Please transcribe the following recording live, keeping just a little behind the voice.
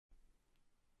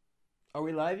Are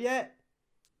we live yet?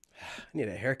 I need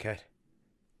a haircut.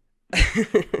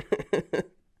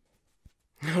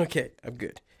 Okay, I'm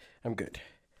good.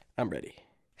 I'm ready.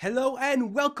 Hello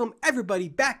and welcome everybody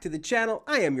back to the channel.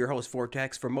 I am your host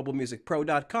Vortex from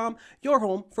MobileMusicPro.com, your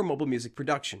home for mobile music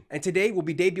production. And today we'll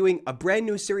be debuting a brand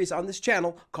new series on this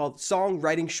channel called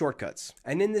Songwriting Shortcuts.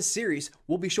 And in this series,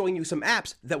 we'll be showing you some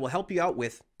apps that will help you out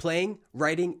with playing,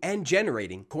 writing, and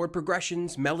generating chord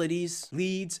progressions, melodies,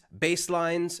 leads, bass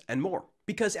lines, and more.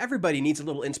 Because everybody needs a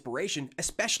little inspiration,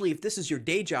 especially if this is your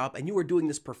day job and you are doing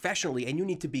this professionally and you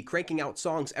need to be cranking out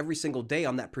songs every single day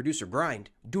on that producer grind.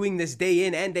 Doing this day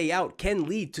in and day out can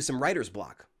lead to some writer's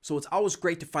block. So it's always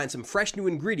great to find some fresh new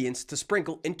ingredients to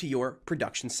sprinkle into your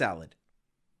production salad.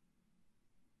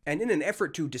 And in an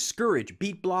effort to discourage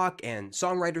beat block and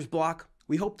songwriter's block,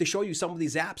 we hope to show you some of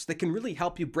these apps that can really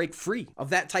help you break free of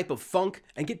that type of funk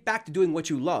and get back to doing what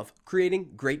you love,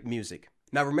 creating great music.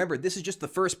 Now remember, this is just the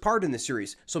first part in the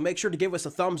series, so make sure to give us a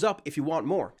thumbs up if you want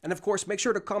more. And of course, make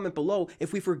sure to comment below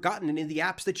if we've forgotten any of the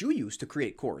apps that you use to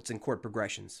create chords and chord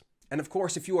progressions. And of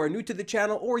course, if you are new to the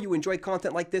channel or you enjoy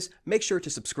content like this, make sure to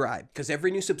subscribe, because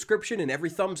every new subscription and every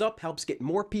thumbs up helps get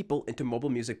more people into mobile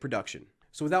music production.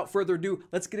 So without further ado,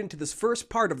 let's get into this first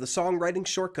part of the Songwriting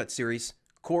Shortcut series,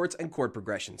 chords and chord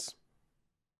progressions.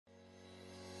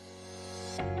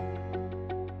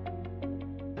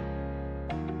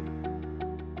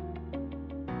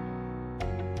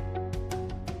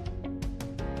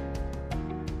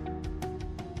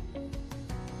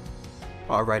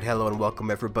 Alright, hello and welcome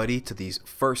everybody to the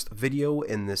first video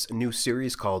in this new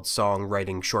series called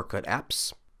Songwriting Shortcut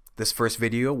Apps. This first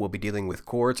video will be dealing with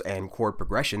chords and chord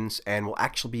progressions and will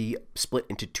actually be split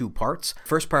into two parts.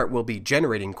 First part will be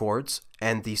generating chords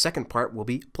and the second part will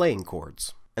be playing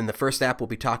chords. And the first app we'll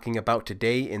be talking about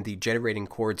today in the generating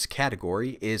chords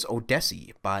category is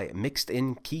Odesi by Mixed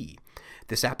In Key.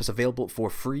 This app is available for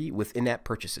free with in-app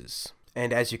purchases.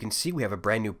 And as you can see, we have a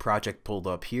brand new project pulled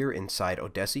up here inside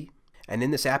Odesi. And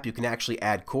in this app, you can actually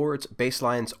add chords, bass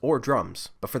lines, or drums.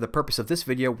 But for the purpose of this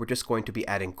video, we're just going to be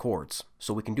adding chords.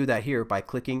 So we can do that here by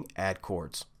clicking Add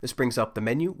Chords. This brings up the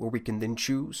menu where we can then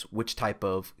choose which type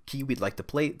of key we'd like to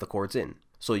play the chords in.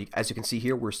 So as you can see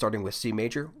here, we're starting with C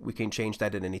major. We can change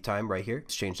that at any time right here.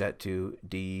 Let's change that to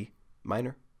D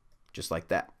minor, just like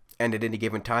that. And at any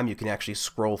given time, you can actually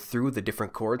scroll through the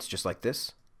different chords just like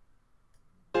this.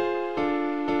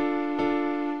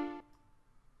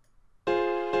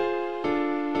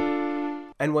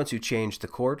 And once you change the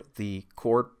chord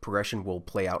progression will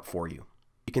play out for you.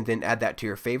 You can then add that to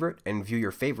your favorite and view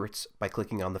your favorites by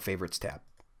clicking on the Favorites tab.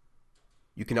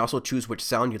 You can also choose which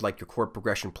sound you'd like your chord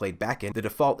progression played back in. The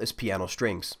default is piano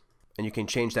strings, and you can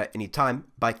change that anytime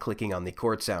by clicking on the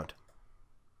chord sound.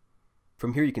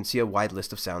 From here you can see a wide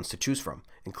list of sounds to choose from,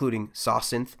 including saw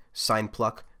synth, sine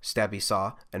pluck, stabby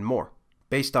saw, and more.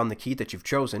 Based on the key that you've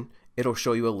chosen, it'll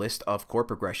show you a list of chord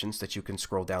progressions that you can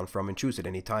scroll down from and choose at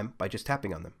any time by just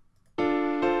tapping on them.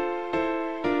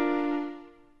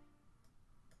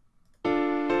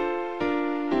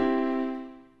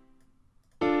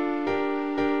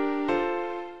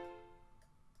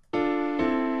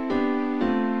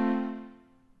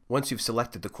 Once you've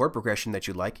selected the chord progression that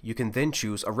you like, you can then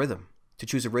choose a rhythm. To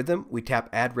choose a rhythm, we tap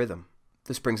Add Rhythm.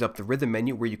 This brings up the rhythm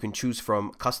menu where you can choose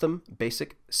from custom,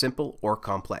 basic, simple, or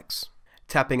complex.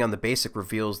 Tapping on the basic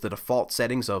reveals the default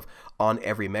settings of on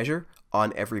every measure,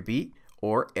 on every beat,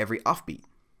 or every offbeat.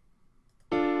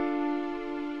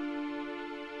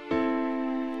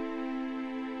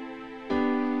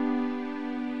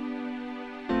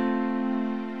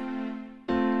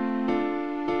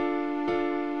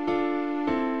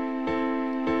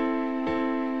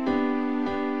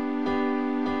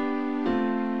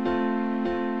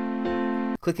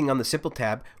 Clicking on the Simple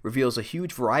tab reveals a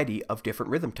huge variety of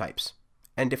different rhythm types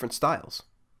and different styles.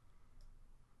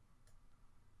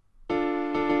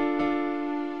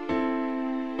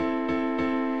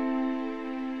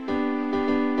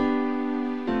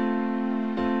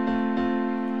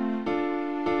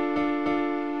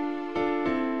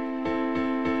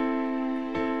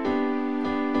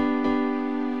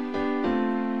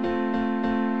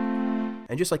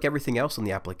 And just like everything else in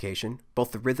the application,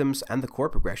 both the rhythms and the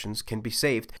chord progressions can be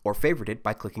saved or favorited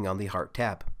by clicking on the Heart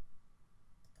tab.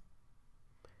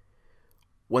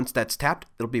 Once that's tapped,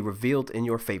 it'll be revealed in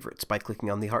your favorites by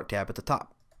clicking on the Heart tab at the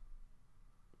top.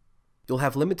 You'll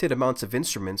have limited amounts of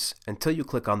instruments until you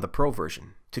click on the Pro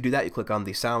version. To do that, you click on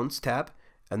the Sounds tab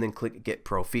and then click Get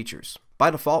Pro Features.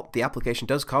 By default, the application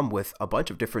does come with a bunch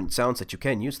of different sounds that you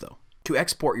can use though. To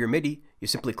export your MIDI, you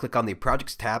simply click on the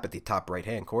Projects tab at the top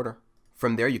right-hand corner.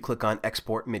 From there, you click on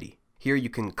Export MIDI. Here you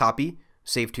can copy,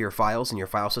 save to your files in your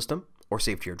file system, or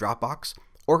save to your Dropbox,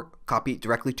 or copy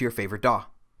directly to your favorite DAW.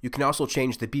 You can also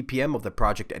change the BPM of the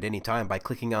project at any time by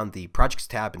clicking on the Projects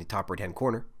tab in the top right hand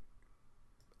corner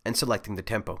and selecting the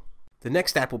tempo. The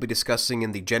next app we'll be discussing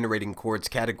in the generating chords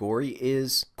category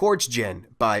is Chords Gen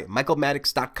by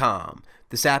michaelmaddox.com.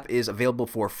 This app is available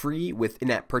for free with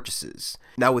in-app purchases.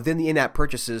 Now within the in-app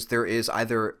purchases, there is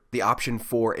either the option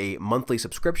for a monthly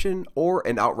subscription or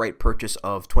an outright purchase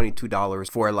of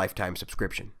 $22 for a lifetime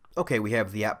subscription. Okay, we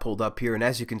have the app pulled up here, and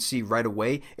as you can see right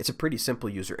away, it's a pretty simple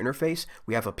user interface.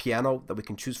 We have a piano that we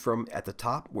can choose from at the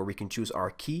top where we can choose our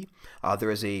key. There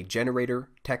is a generator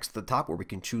text at the top where we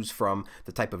can choose from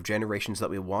the type of generations that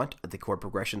we want, the chord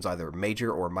progressions either major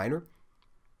or minor,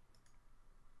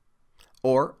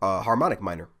 or harmonic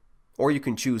minor, or you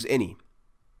can choose any.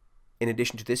 In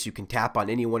addition to this, you can tap on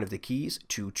any one of the keys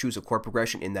to choose a chord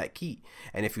progression in that key.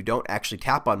 And if you don't actually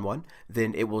tap on one,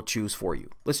 then it will choose for you.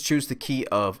 Let's choose the key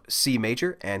of C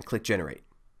major and click Generate.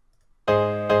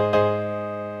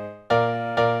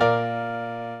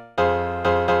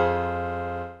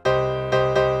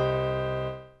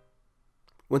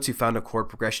 Once you've found a chord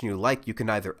progression you like, you can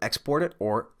either export it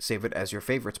or save it as your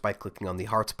favorites by clicking on the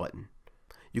Hearts button.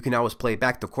 You can always play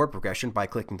back the chord progression by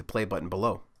clicking the play button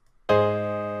below.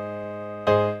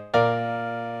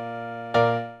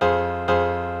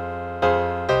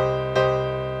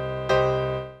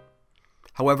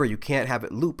 However, you can't have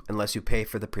it loop unless you pay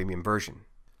for the premium version.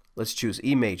 Let's choose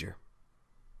E major.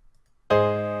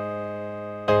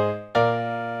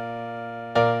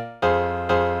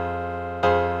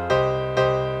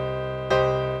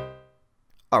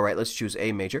 Alright, let's choose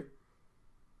A major.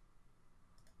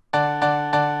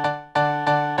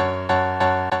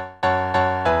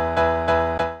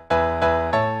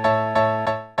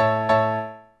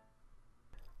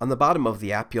 On the bottom of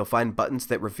the app, you'll find buttons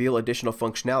that reveal additional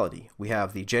functionality. We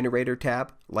have the Generator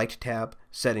tab, Light tab,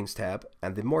 Settings tab,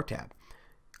 and the More tab.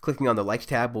 Clicking on the Light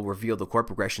tab will reveal the chord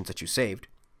progressions that you saved.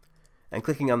 And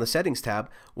clicking on the Settings tab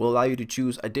will allow you to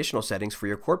choose additional settings for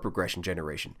your chord progression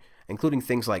generation, including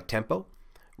things like tempo,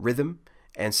 rhythm,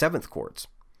 and seventh chords.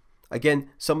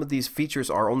 Again, some of these features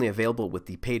are only available with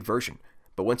the paid version,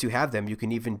 but once you have them, you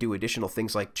can even do additional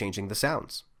things like changing the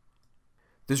sounds.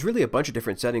 There's really a bunch of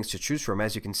different settings to choose from.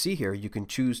 As you can see here, you can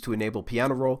choose to enable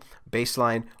piano roll,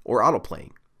 bassline, or auto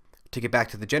playing. To get back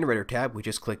to the Generator tab, we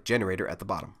just click Generator at the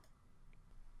bottom.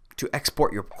 To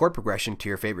export your chord progression to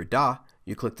your favorite DAW,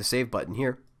 you click the Save button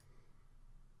here.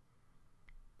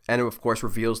 And it of course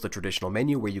reveals the traditional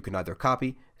menu where you can either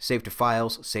copy, save to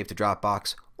files, save to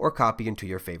Dropbox, or copy into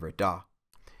your favorite DAW.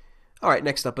 Alright,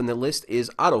 next up on the list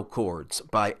is Auto Chords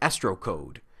by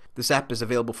Astrocode. This app is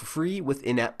available for free with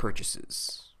in-app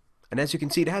purchases. And as you can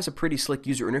see, it has a pretty slick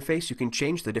user interface. You can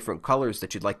change the different colors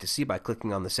that you'd like to see by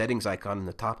clicking on the settings icon in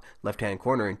the top left-hand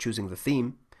corner and choosing the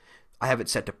theme. I have it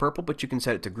set to purple, but you can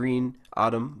set it to green,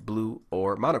 autumn, blue,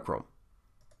 or monochrome.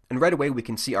 And right away we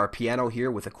can see our piano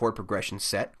here with a chord progression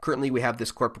set. Currently we have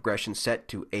this chord progression set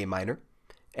to A minor,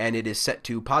 and it is set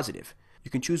to positive.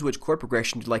 You can choose which chord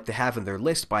progression you'd like to have in their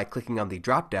list by clicking on the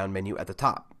drop-down menu at the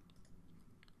top.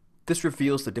 This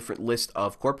reveals the different list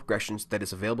of chord progressions that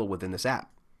is available within this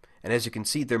app. And as you can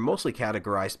see, they're mostly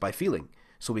categorized by feeling.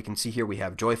 So we can see here we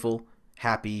have joyful,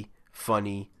 happy,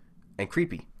 funny, and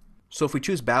creepy. So if we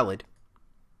choose ballad,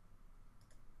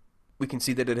 we can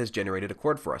see that it has generated a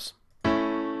chord for us.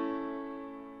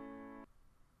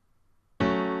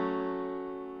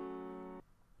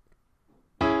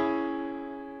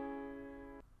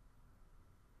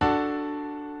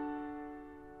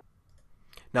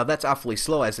 Now that's awfully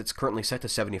slow as it's currently set to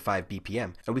 75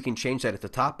 BPM, and we can change that at the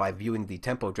top by viewing the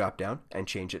tempo drop down and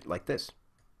change it like this.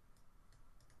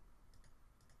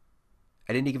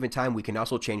 At any given time we can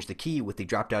also change the key with the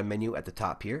drop down menu at the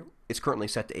top here. It's currently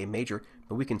set to A major,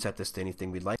 but we can set this to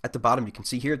anything we'd like. At the bottom you can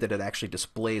see here that it actually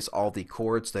displays all the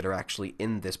chords that are actually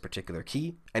in this particular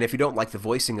key. And if you don't like the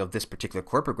voicing of this particular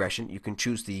chord progression, you can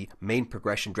choose the main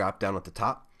progression drop down at the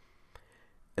top.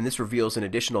 And this reveals an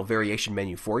additional variation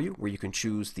menu for you where you can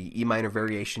choose the E minor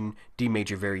variation, D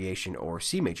major variation, or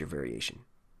C major variation.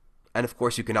 And of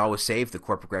course you can always save the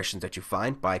chord progressions that you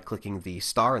find by clicking the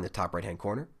star in the top right hand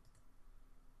corner.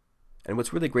 And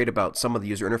what's really great about some of the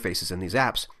user interfaces in these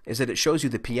apps is that it shows you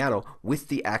the piano with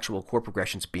the actual chord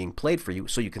progressions being played for you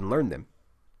so you can learn them.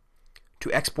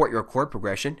 To export your chord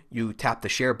progression, you tap the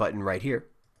share button right here.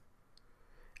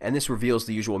 And this reveals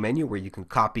the usual menu where you can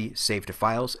copy, save to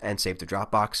files, and save to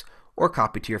Dropbox, or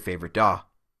copy to your favorite DAW.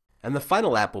 And the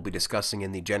final app we'll be discussing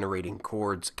in the generating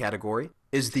chords category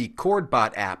is the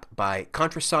ChordBot app by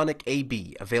Contrasonic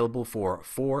AB, available for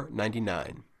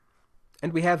 $4.99.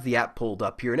 And we have the app pulled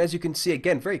up here, and as you can see,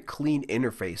 again, very clean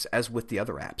interface as with the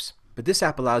other apps. But this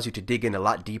app allows you to dig in a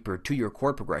lot deeper to your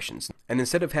chord progressions. And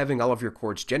instead of having all of your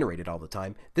chords generated all the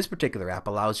time, this particular app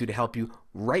allows you to help you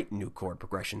write new chord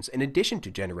progressions in addition to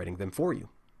generating them for you.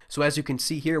 So as you can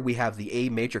see here, we have the A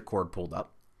major chord pulled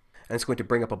up, and it's going to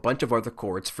bring up a bunch of other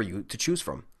chords for you to choose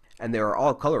from. And they are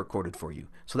all color coded for you.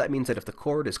 So that means that if the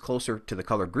chord is closer to the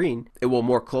color green, it will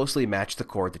more closely match the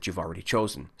chord that you've already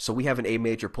chosen. So we have an A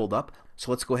major pulled up, so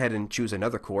let's go ahead and choose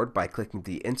another chord by clicking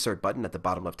the insert button at the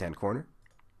bottom left hand corner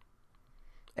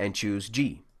and choose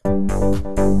G.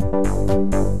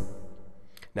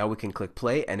 Now we can click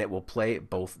play and it will play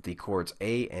both the chords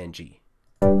A and G.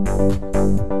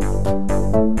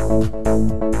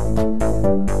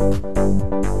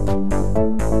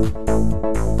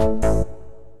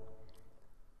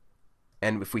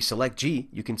 And if we select G,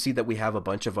 you can see that we have a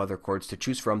bunch of other chords to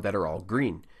choose from that are all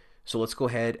green. So let's go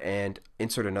ahead and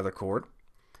insert another chord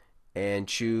and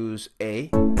choose A,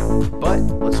 but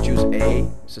let's choose A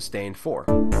sustained 4.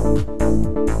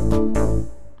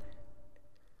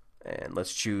 And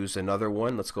let's choose another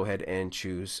one. Let's go ahead and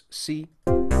choose C.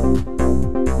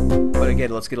 But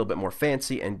again, let's get a little bit more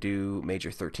fancy and do major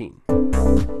 13.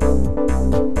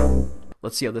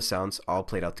 Let's see how this sounds all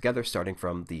played out together, starting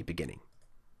from the beginning.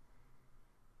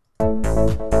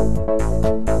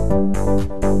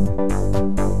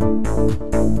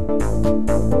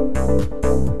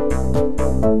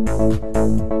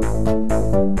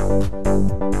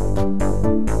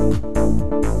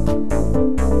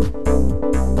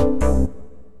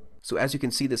 So as you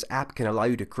can see, this app can allow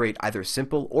you to create either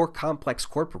simple or complex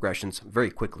chord progressions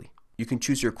very quickly. You can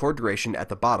choose your chord duration at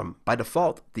the bottom. By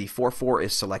default, the 4/4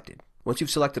 is selected. Once you've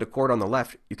selected a chord on the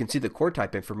left, you can see the chord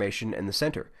type information in the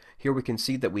center. Here we can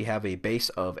see that we have a bass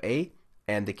of A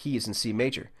and the key is in C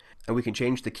major. And we can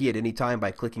change the key at any time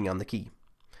by clicking on the key.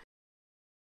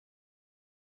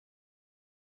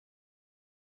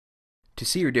 To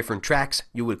see your different tracks,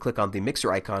 you would click on the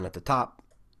mixer icon at the top,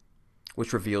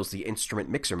 which reveals the instrument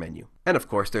mixer menu. And of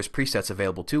course, there's presets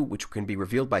available too, which can be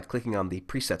revealed by clicking on the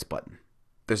presets button.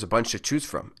 There's a bunch to choose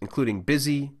from, including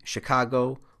Busy,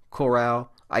 Chicago, Chorale,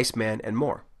 Iceman, and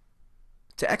more.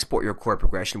 To export your chord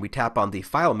progression, we tap on the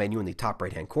File menu in the top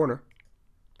right-hand corner.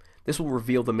 This will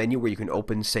reveal the menu where you can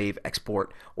open, save,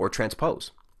 export, or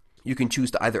transpose. You can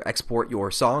choose to either export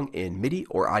your song in MIDI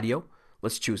or audio.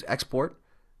 Let's choose Export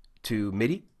to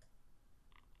MIDI.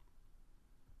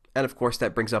 And of course,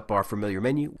 that brings up our familiar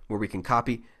menu where we can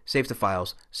copy, save to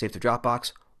files, save to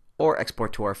Dropbox, or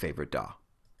export to our favorite DAW.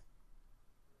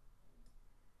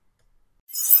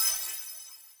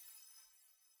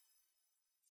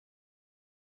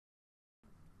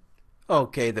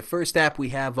 Okay, the first app we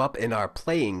have up in our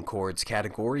playing chords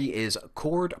category is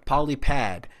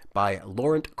ChordPolyPad by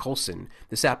Laurent Colson.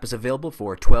 This app is available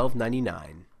for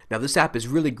 $12.99. Now this app is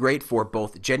really great for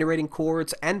both generating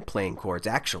chords and playing chords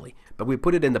actually, but we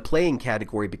put it in the playing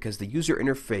category because the user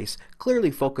interface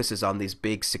clearly focuses on these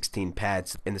big 16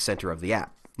 pads in the center of the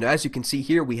app. Now as you can see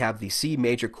here, we have the C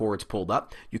major chords pulled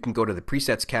up. You can go to the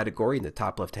presets category in the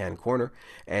top left hand corner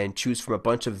and choose from a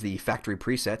bunch of the factory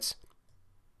presets.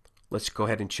 Let's go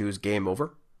ahead and choose Game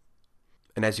Over.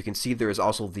 And as you can see, there is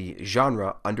also the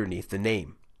genre underneath the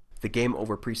name. The Game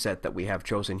Over preset that we have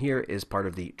chosen here is part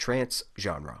of the trance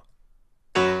genre.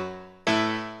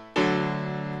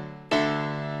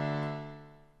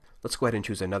 Let's go ahead and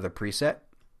choose another preset.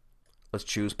 Let's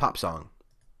choose Pop Song,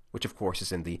 which of course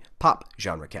is in the pop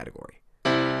genre category.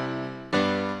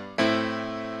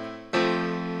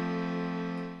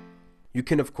 You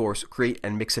can of course create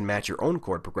and mix and match your own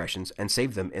chord progressions and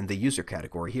save them in the user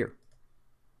category here.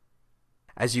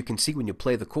 As you can see, when you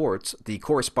play the chords, the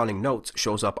corresponding notes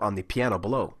shows up on the piano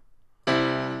below,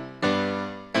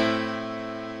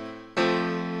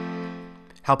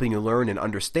 helping you learn and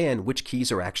understand which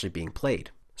keys are actually being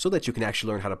played, so that you can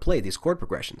actually learn how to play these chord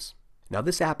progressions. Now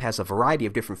this app has a variety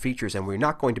of different features and we're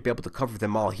not going to be able to cover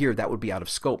them all here. That would be out of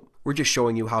scope. We're just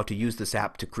showing you how to use this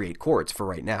app to create chords for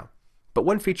right now. But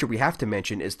one feature we have to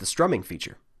mention is the strumming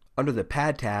feature. Under the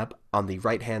Pad tab on the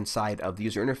right hand side of the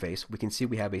user interface, we can see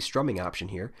we have a strumming option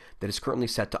here that is currently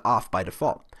set to off by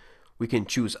default. We can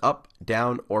choose up,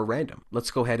 down, or random.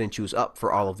 Let's go ahead and choose up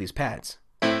for all of these pads.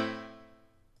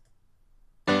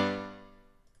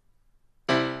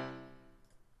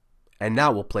 And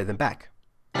now we'll play them back.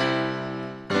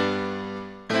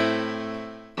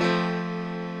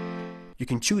 You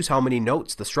can choose how many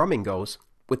notes the strumming goes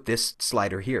with this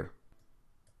slider here.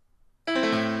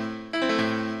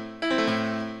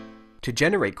 To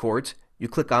generate chords, you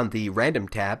click on the Random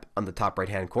tab on the top right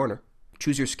hand corner.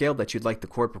 Choose your scale that you'd like the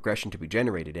chord progression to be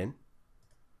generated in.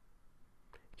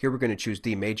 Here we're going to choose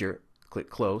D major,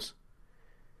 click Close.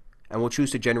 and we'll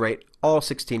choose to generate all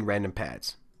 16 random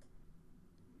pads.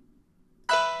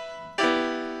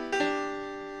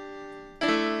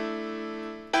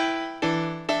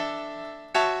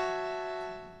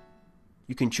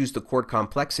 You can choose the chord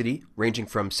complexity, ranging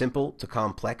from simple to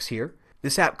complex here.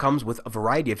 This app comes with a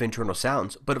variety of internal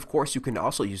sounds, but of course you can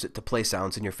also use it to play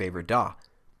sounds in your favorite DAW.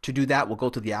 To do that, we'll go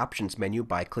to the Options menu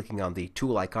by clicking on the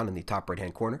tool icon in the top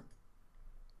right-hand corner.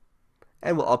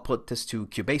 And we'll output this to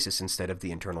Cubasis instead of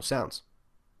the internal sounds.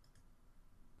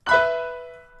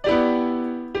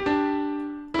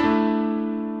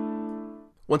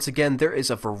 Once again, there is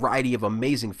a variety of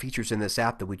amazing features in this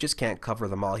app that we just can't cover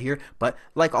them all here, but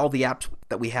like all the apps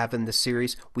that we have in this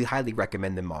series, we highly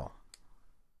recommend them all.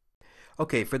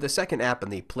 Okay, for the second app in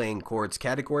the playing chords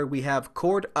category, we have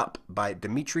ChordUp by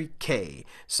Dimitri K.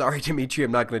 Sorry, Dimitri,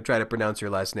 I'm not going to try to pronounce your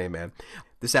last name, man.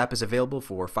 This app is available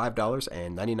for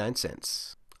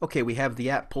 $5.99. Okay, we have the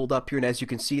app pulled up here, and as you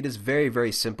can see, it is very,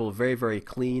 very simple, very, very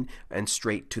clean, and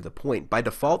straight to the point. By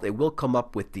default, it will come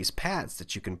up with these pads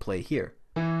that you can play here.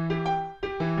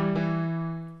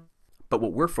 But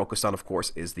what we're focused on, of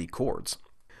course, is the chords.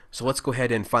 So let's go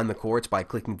ahead and find the chords by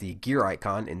clicking the gear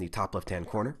icon in the top left-hand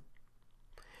corner.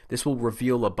 This will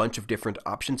reveal a bunch of different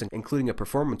options, including a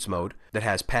performance mode that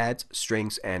has pads,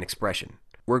 strings, and expression.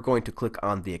 We're going to click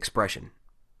on the expression.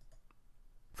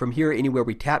 From here, anywhere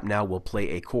we tap now will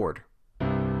play a chord.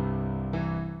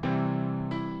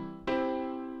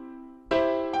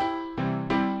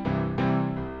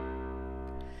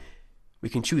 We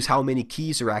can choose how many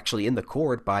keys are actually in the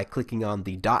chord by clicking on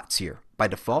the dots here. By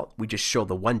default, we just show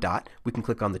the 1 dot. We can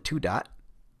click on the 2 dot,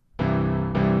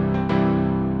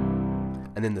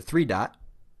 and then the 3 dot,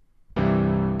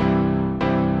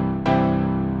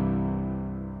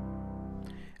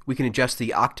 we can adjust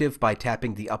the octave by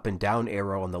tapping the up and down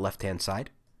arrow on the left-hand side.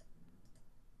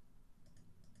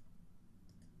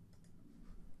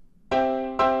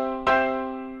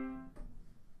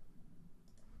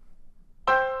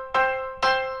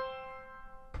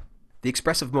 The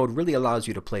expressive mode really allows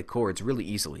you to play chords really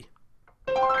easily.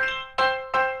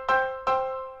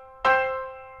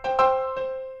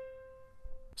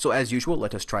 So as usual,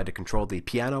 let us try to control the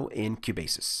piano in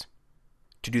Cubasis.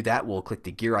 To do that, we'll click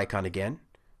the gear icon again,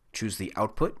 choose the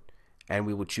output, and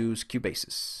we will choose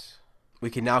Cubasis.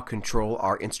 We can now control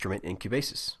our instrument in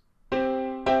Cubasis.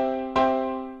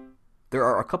 There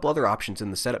are a couple other options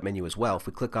in the setup menu as well. If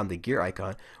we click on the gear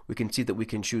icon, we can see that we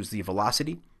can choose the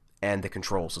velocity and the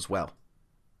controls as well.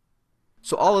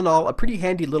 So all in all, a pretty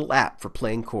handy little app for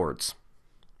playing chords.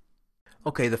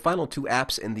 Okay, the final two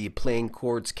apps in the playing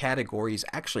chords category is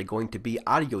actually going to be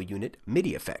audio unit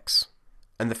MIDI effects.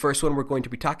 And the first one we're going to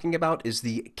be talking about is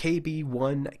the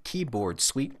KB1 Keyboard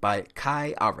Suite by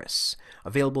Kai Aris,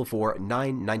 available for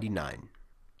 $9.99.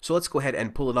 So let's go ahead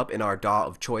and pull it up in our DAW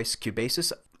of choice,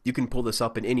 Cubasis. You can pull this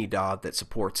up in any DAW that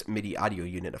supports MIDI audio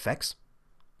unit effects.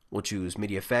 We'll choose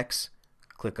MIDI effects,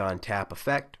 click on Tap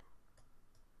Effect.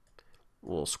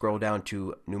 We'll scroll down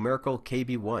to Numerical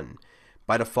KB1.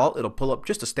 By default, it'll pull up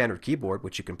just a standard keyboard,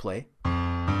 which you can play.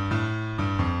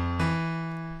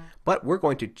 But we're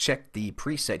going to check the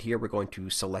preset here. We're going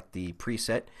to select the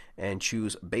preset and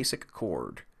choose Basic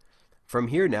Chord. From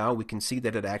here now, we can see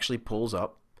that it actually pulls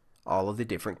up all of the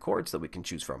different chords that we can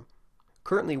choose from.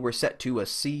 Currently, we're set to a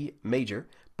C major,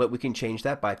 but we can change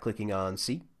that by clicking on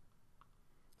C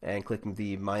and clicking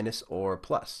the minus or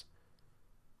plus,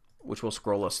 which will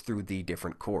scroll us through the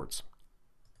different chords.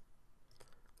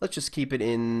 Let's just keep it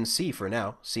in C for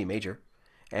now, C major,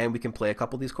 and we can play a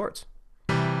couple of these chords.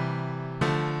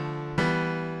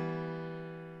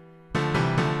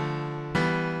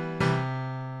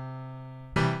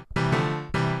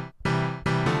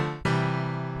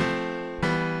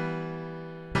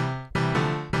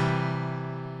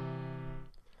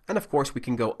 And of course, we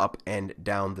can go up and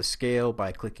down the scale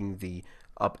by clicking the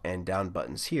up and down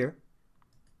buttons here,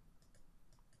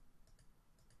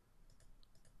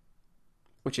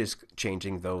 which is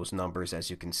changing those numbers as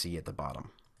you can see at the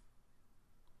bottom.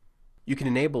 You can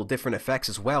enable different effects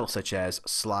as well, such as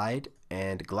slide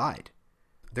and glide.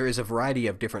 There is a variety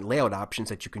of different layout options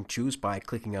that you can choose by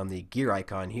clicking on the gear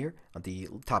icon here on the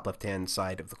top left-hand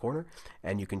side of the corner,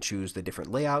 and you can choose the different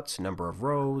layouts, number of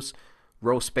rows,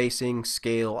 row spacing,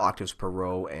 scale, octaves per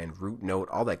row, and root note,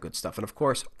 all that good stuff. And of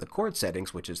course, the chord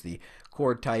settings, which is the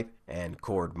chord type and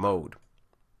chord mode.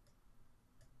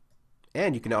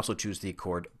 And you can also choose the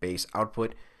chord bass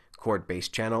output, chord bass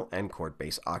channel, and chord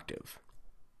bass octave.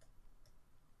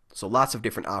 So lots of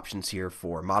different options here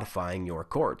for modifying your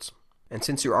chords. And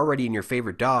since you're already in your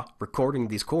favorite DAW, recording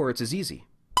these chords is easy.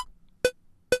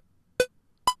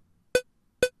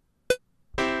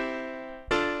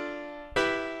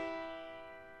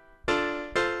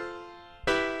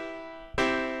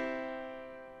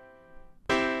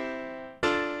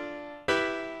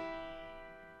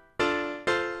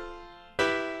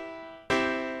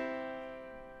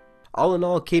 All in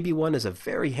all, KB1 is a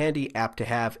very handy app to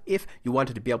have if you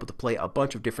wanted to be able to play a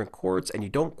bunch of different chords and you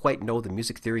don't quite know the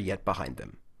music theory yet behind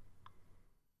them.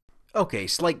 Okay,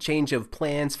 slight change of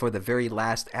plans for the very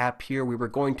last app here. We were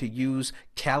going to use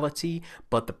Cality,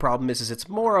 but the problem is it's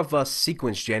more of a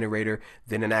sequence generator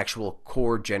than an actual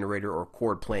chord generator or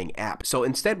chord playing app. So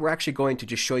instead, we're actually going to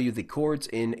just show you the chords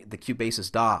in the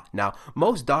Cubasis DAW. Now,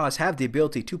 most DAWs have the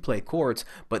ability to play chords,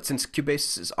 but since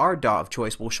Cubasis is our DAW of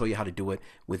choice, we'll show you how to do it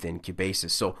within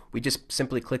Cubasis. So we just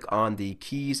simply click on the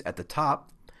keys at the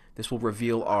top. This will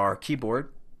reveal our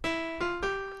keyboard.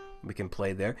 We can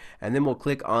play there, and then we'll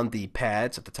click on the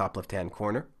pads at the top left hand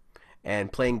corner,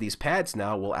 and playing these pads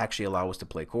now will actually allow us to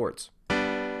play chords.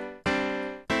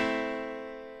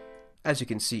 As you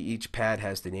can see, each pad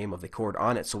has the name of the chord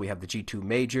on it, so we have the G2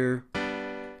 major,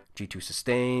 G2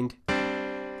 sustained,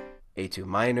 A2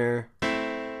 minor,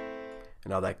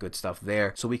 and all that good stuff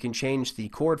there. So we can change the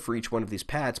chord for each one of these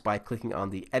pads by clicking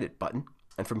on the edit button,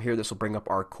 and from here this will bring up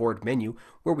our chord menu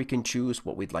where we can choose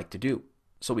what we'd like to do.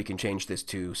 So we can change this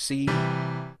to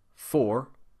C4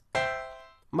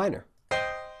 minor.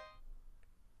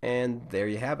 And there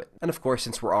you have it. And of course,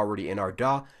 since we're already in our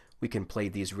DAW, we can play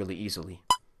these really easily.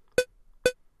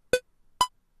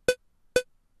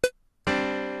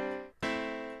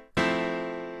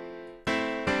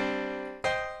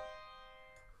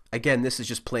 Again, this is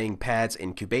just playing pads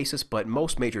in Cubasis, but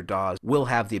most major DAWs will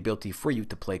have the ability for you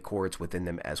to play chords within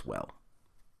them as well.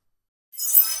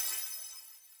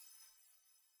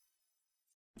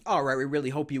 Alright, we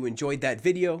really hope you enjoyed that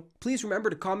video. Please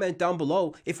remember to comment down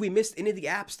below if we missed any of the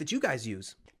apps that you guys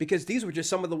use, because these were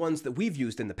just some of the ones that we've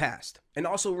used in the past. And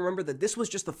also remember that this was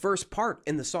just the first part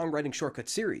in the Songwriting Shortcut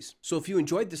series. So if you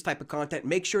enjoyed this type of content,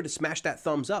 make sure to smash that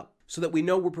thumbs up so that we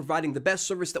know we're providing the best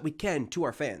service that we can to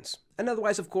our fans. And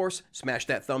otherwise, of course, smash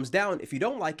that thumbs down if you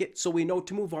don't like it so we know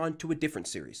to move on to a different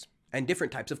series and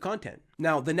different types of content.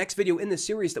 Now, the next video in this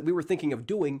series that we were thinking of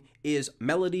doing is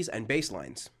melodies and bass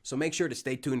lines, so make sure to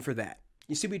stay tuned for that.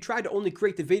 You see, we try to only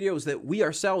create the videos that we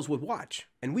ourselves would watch,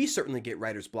 and we certainly get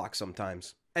writer's block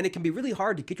sometimes. And it can be really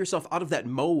hard to get yourself out of that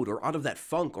mode or out of that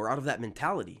funk or out of that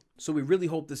mentality, so we really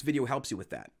hope this video helps you with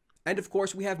that. And of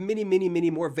course, we have many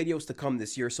more videos to come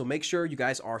this year, so make sure you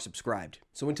guys are subscribed.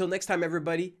 So until next time,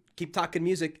 everybody, keep talking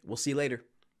music. We'll see you later.